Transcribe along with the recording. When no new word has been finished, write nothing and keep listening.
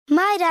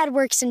My dad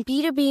works in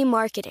B2B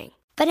marketing,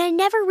 but I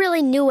never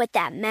really knew what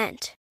that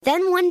meant.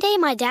 Then one day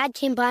my dad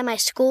came by my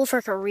school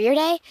for career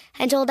day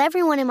and told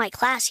everyone in my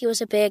class he was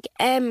a big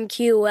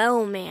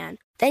MQL man.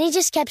 Then he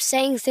just kept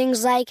saying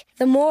things like,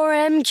 the more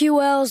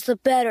MQLs, the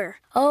better,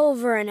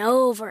 over and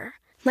over.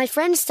 My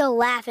friends still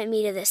laugh at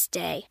me to this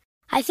day.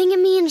 I think it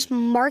means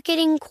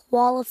marketing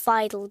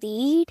qualified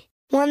lead.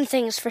 One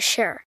thing's for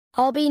sure,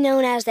 I'll be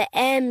known as the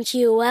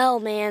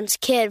MQL man's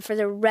kid for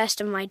the rest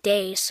of my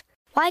days.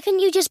 Why couldn't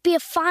you just be a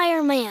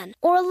fireman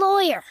or a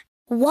lawyer?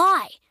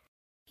 Why?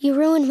 You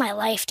ruined my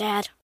life,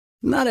 Dad.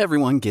 Not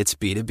everyone gets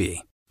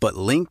B2B, but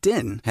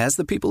LinkedIn has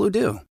the people who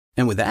do.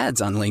 And with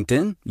ads on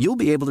LinkedIn, you'll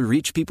be able to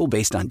reach people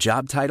based on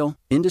job title,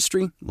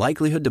 industry,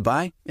 likelihood to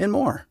buy, and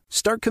more.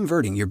 Start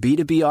converting your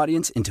B2B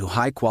audience into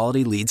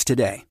high-quality leads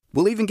today.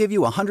 We'll even give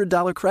you a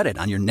 $100 credit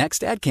on your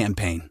next ad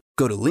campaign.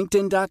 Go to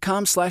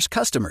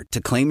linkedin.com/customer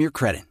to claim your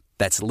credit.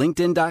 That's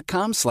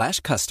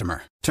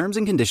linkedin.com/customer. Terms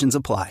and conditions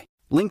apply.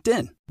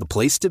 LinkedIn, the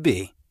place to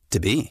be, to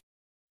be.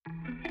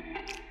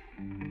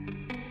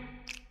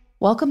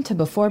 Welcome to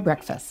Before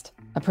Breakfast,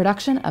 a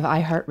production of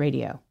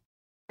iHeartRadio.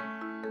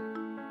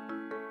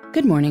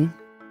 Good morning.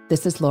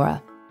 This is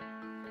Laura.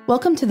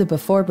 Welcome to the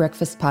Before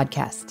Breakfast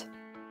podcast.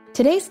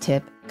 Today's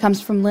tip comes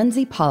from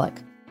Lindsay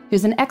Pollock,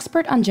 who's an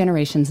expert on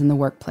generations in the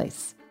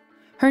workplace.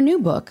 Her new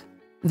book,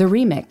 The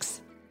Remix,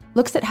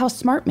 looks at how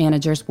smart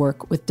managers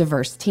work with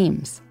diverse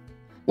teams.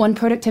 One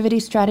productivity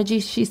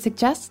strategy she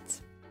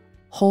suggests?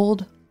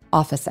 Hold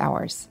office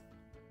hours.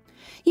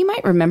 You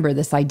might remember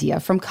this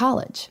idea from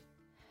college.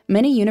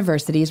 Many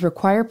universities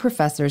require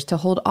professors to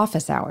hold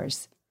office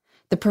hours.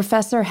 The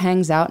professor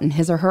hangs out in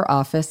his or her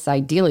office,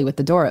 ideally with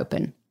the door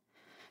open.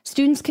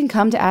 Students can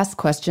come to ask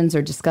questions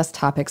or discuss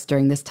topics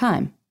during this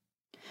time.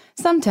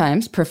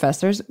 Sometimes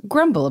professors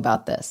grumble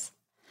about this,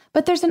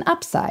 but there's an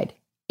upside,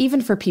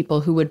 even for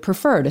people who would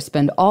prefer to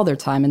spend all their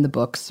time in the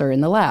books or in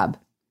the lab.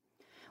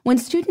 When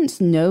students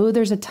know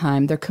there's a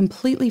time they're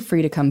completely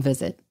free to come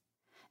visit,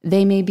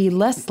 they may be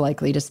less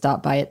likely to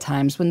stop by at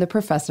times when the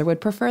professor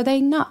would prefer they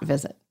not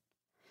visit.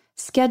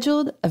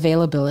 Scheduled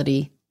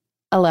availability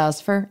allows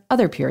for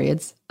other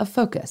periods of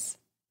focus.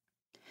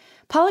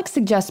 Pollock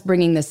suggests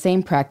bringing the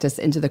same practice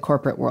into the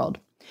corporate world.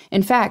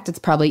 In fact, it's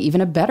probably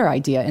even a better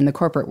idea in the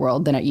corporate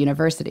world than at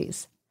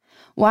universities.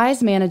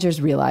 Wise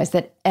managers realize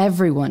that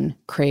everyone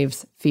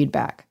craves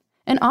feedback,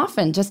 and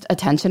often just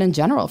attention in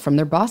general from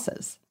their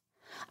bosses.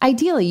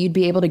 Ideally, you'd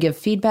be able to give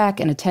feedback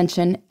and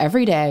attention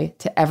every day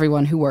to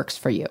everyone who works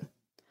for you.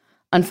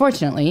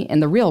 Unfortunately,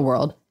 in the real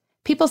world,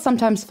 people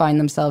sometimes find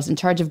themselves in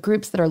charge of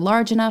groups that are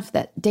large enough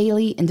that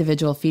daily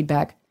individual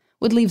feedback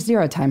would leave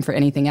zero time for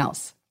anything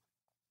else.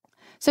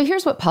 So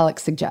here's what Pollock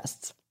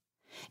suggests.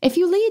 If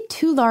you lead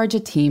too large a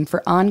team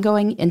for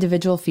ongoing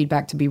individual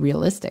feedback to be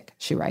realistic,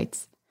 she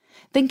writes,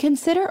 then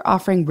consider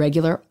offering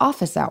regular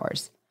office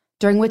hours,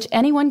 during which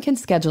anyone can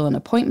schedule an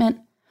appointment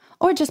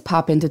or just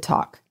pop in to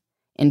talk,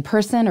 in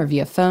person or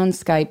via phone,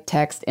 Skype,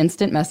 text,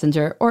 instant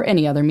messenger, or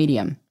any other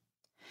medium.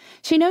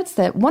 She notes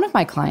that one of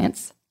my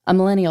clients, a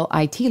millennial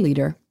IT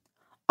leader,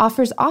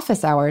 offers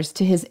office hours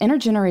to his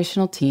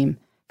intergenerational team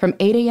from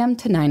 8 a.m.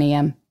 to 9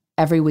 a.m.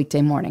 every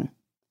weekday morning.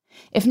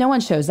 If no one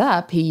shows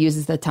up, he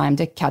uses the time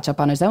to catch up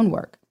on his own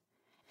work.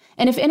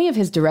 And if any of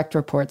his direct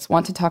reports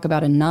want to talk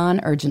about a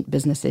non-urgent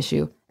business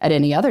issue at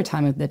any other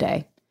time of the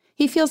day,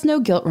 he feels no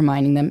guilt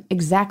reminding them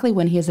exactly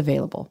when he is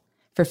available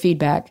for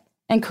feedback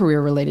and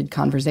career-related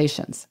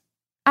conversations.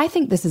 I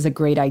think this is a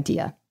great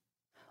idea.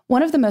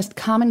 One of the most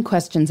common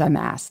questions I'm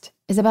asked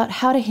is about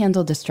how to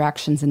handle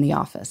distractions in the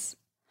office.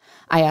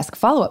 I ask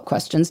follow-up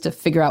questions to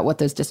figure out what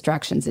those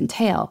distractions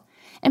entail,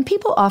 and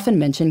people often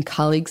mention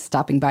colleagues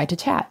stopping by to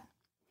chat.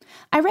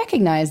 I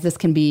recognize this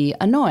can be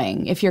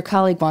annoying if your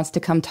colleague wants to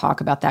come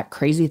talk about that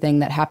crazy thing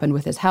that happened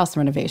with his house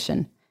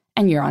renovation,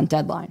 and you're on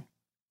deadline.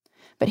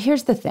 But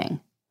here's the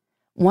thing.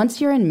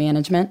 Once you're in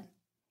management,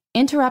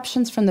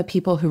 interruptions from the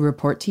people who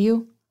report to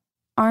you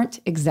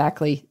aren't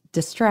exactly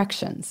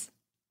distractions.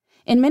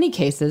 In many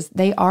cases,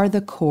 they are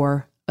the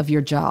core of your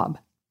job.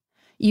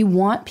 You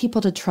want people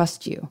to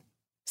trust you,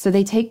 so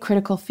they take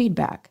critical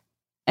feedback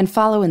and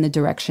follow in the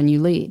direction you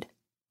lead.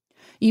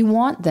 You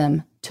want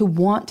them to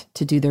want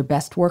to do their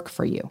best work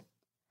for you.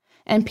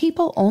 And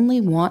people only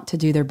want to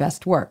do their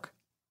best work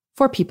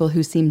for people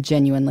who seem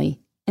genuinely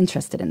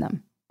interested in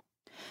them.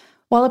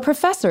 While a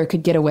professor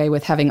could get away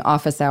with having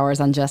office hours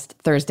on just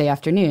Thursday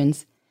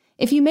afternoons,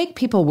 if you make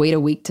people wait a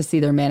week to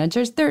see their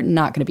managers, they're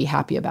not going to be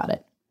happy about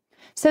it.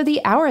 So the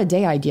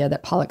hour-a-day idea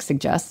that Pollock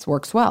suggests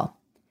works well.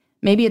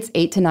 Maybe it's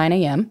 8 to 9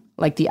 a.m.,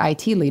 like the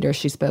IT leader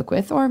she spoke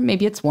with, or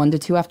maybe it's 1 to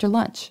 2 after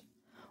lunch,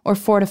 or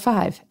 4 to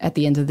 5 at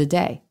the end of the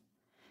day.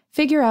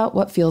 Figure out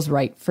what feels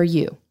right for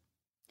you.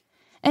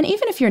 And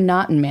even if you're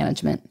not in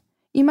management,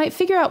 you might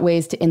figure out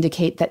ways to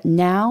indicate that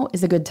now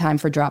is a good time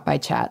for drop-by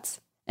chats,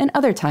 and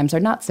other times are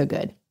not so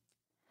good.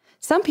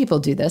 Some people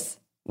do this,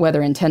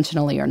 whether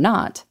intentionally or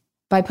not,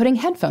 by putting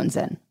headphones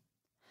in.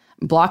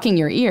 Blocking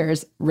your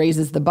ears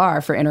raises the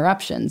bar for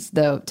interruptions,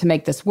 though to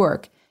make this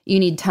work, you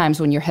need times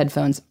when your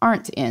headphones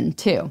aren't in,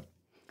 too.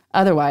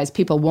 Otherwise,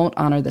 people won't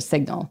honor the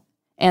signal,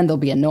 And they'll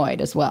be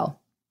annoyed as well.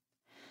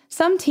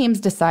 Some teams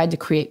decide to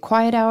create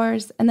quiet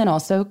hours and then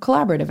also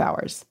collaborative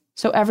hours,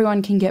 so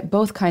everyone can get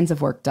both kinds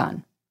of work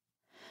done.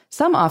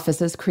 Some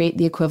offices create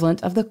the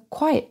equivalent of the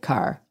quiet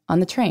car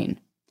on the train,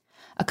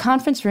 a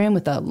conference room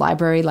with a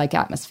library-like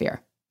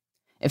atmosphere.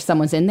 If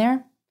someone's in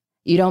there,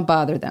 you don't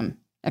bother them,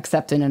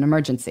 except in an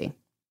emergency.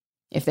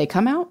 If they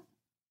come out,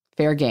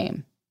 fair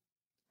game.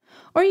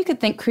 Or you could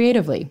think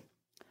creatively.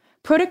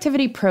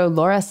 Productivity pro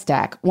Laura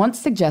Stack once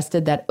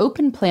suggested that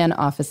open-plan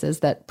offices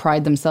that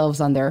pride themselves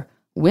on their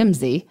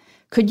whimsy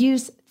could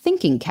use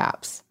thinking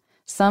caps,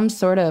 some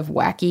sort of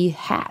wacky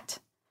hat.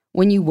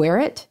 When you wear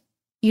it,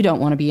 you don't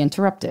want to be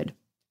interrupted.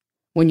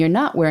 When you're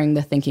not wearing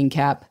the thinking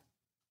cap,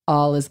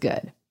 all is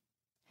good.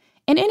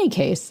 In any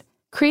case,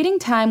 creating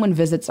time when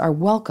visits are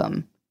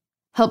welcome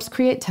helps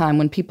create time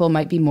when people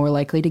might be more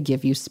likely to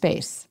give you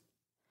space.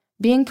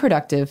 Being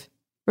productive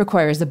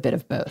requires a bit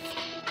of both.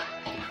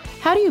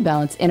 How do you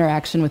balance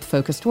interaction with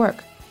focused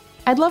work?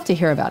 I'd love to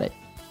hear about it.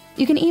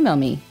 You can email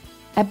me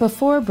at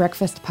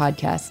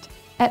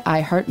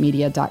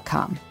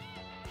beforebreakfastpodcast@iheartmedia.com.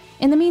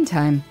 In the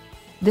meantime,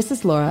 this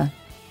is Laura.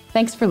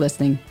 Thanks for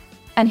listening,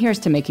 and here's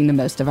to making the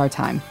most of our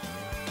time.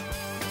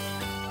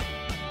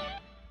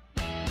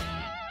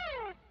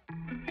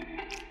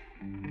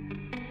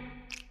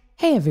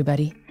 Hey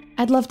everybody,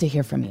 I'd love to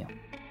hear from you.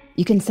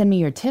 You can send me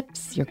your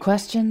tips, your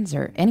questions,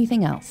 or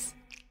anything else.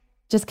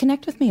 Just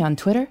connect with me on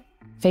Twitter,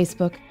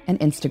 Facebook, and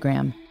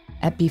Instagram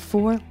at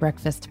Before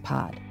Breakfast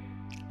Pod.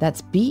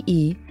 That's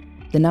BE,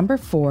 the number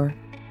 4,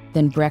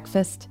 then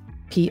breakfast,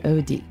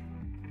 POD.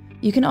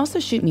 You can also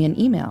shoot me an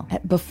email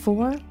at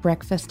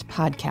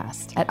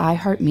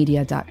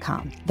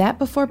beforebreakfastpodcast@iheartmedia.com. That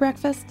Before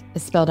Breakfast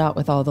is spelled out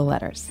with all the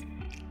letters.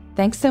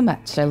 Thanks so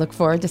much. I look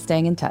forward to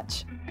staying in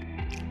touch.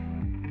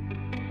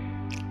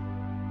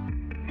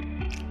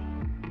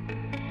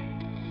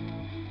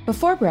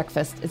 Before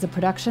Breakfast is a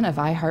production of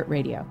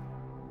iHeartRadio.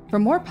 For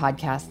more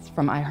podcasts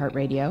from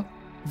iHeartRadio,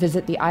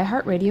 visit the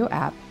iHeartRadio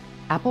app,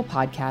 Apple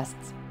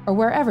Podcasts, or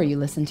wherever you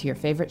listen to your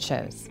favorite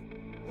shows.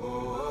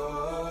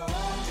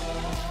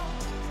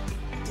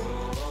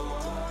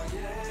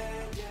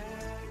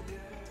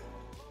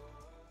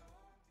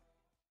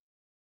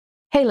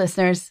 Hey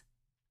listeners,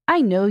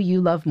 I know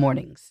you love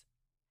mornings.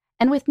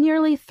 And with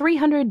nearly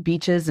 300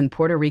 beaches in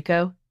Puerto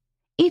Rico,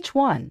 each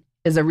one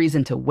is a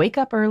reason to wake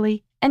up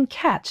early and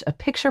catch a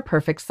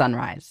picture-perfect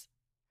sunrise.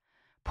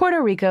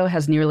 Puerto Rico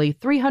has nearly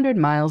 300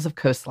 miles of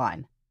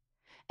coastline,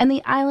 and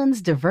the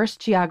island's diverse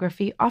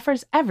geography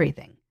offers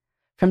everything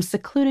from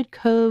secluded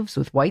coves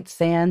with white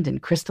sand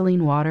and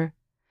crystalline water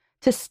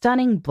to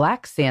stunning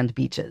black sand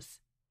beaches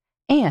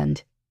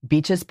and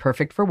beaches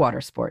perfect for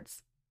water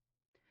sports.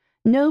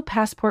 No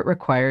passport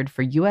required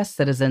for U.S.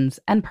 citizens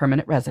and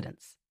permanent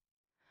residents.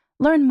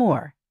 Learn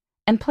more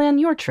and plan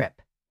your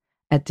trip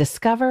at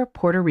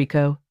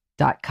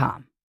discoverpuertorico.com.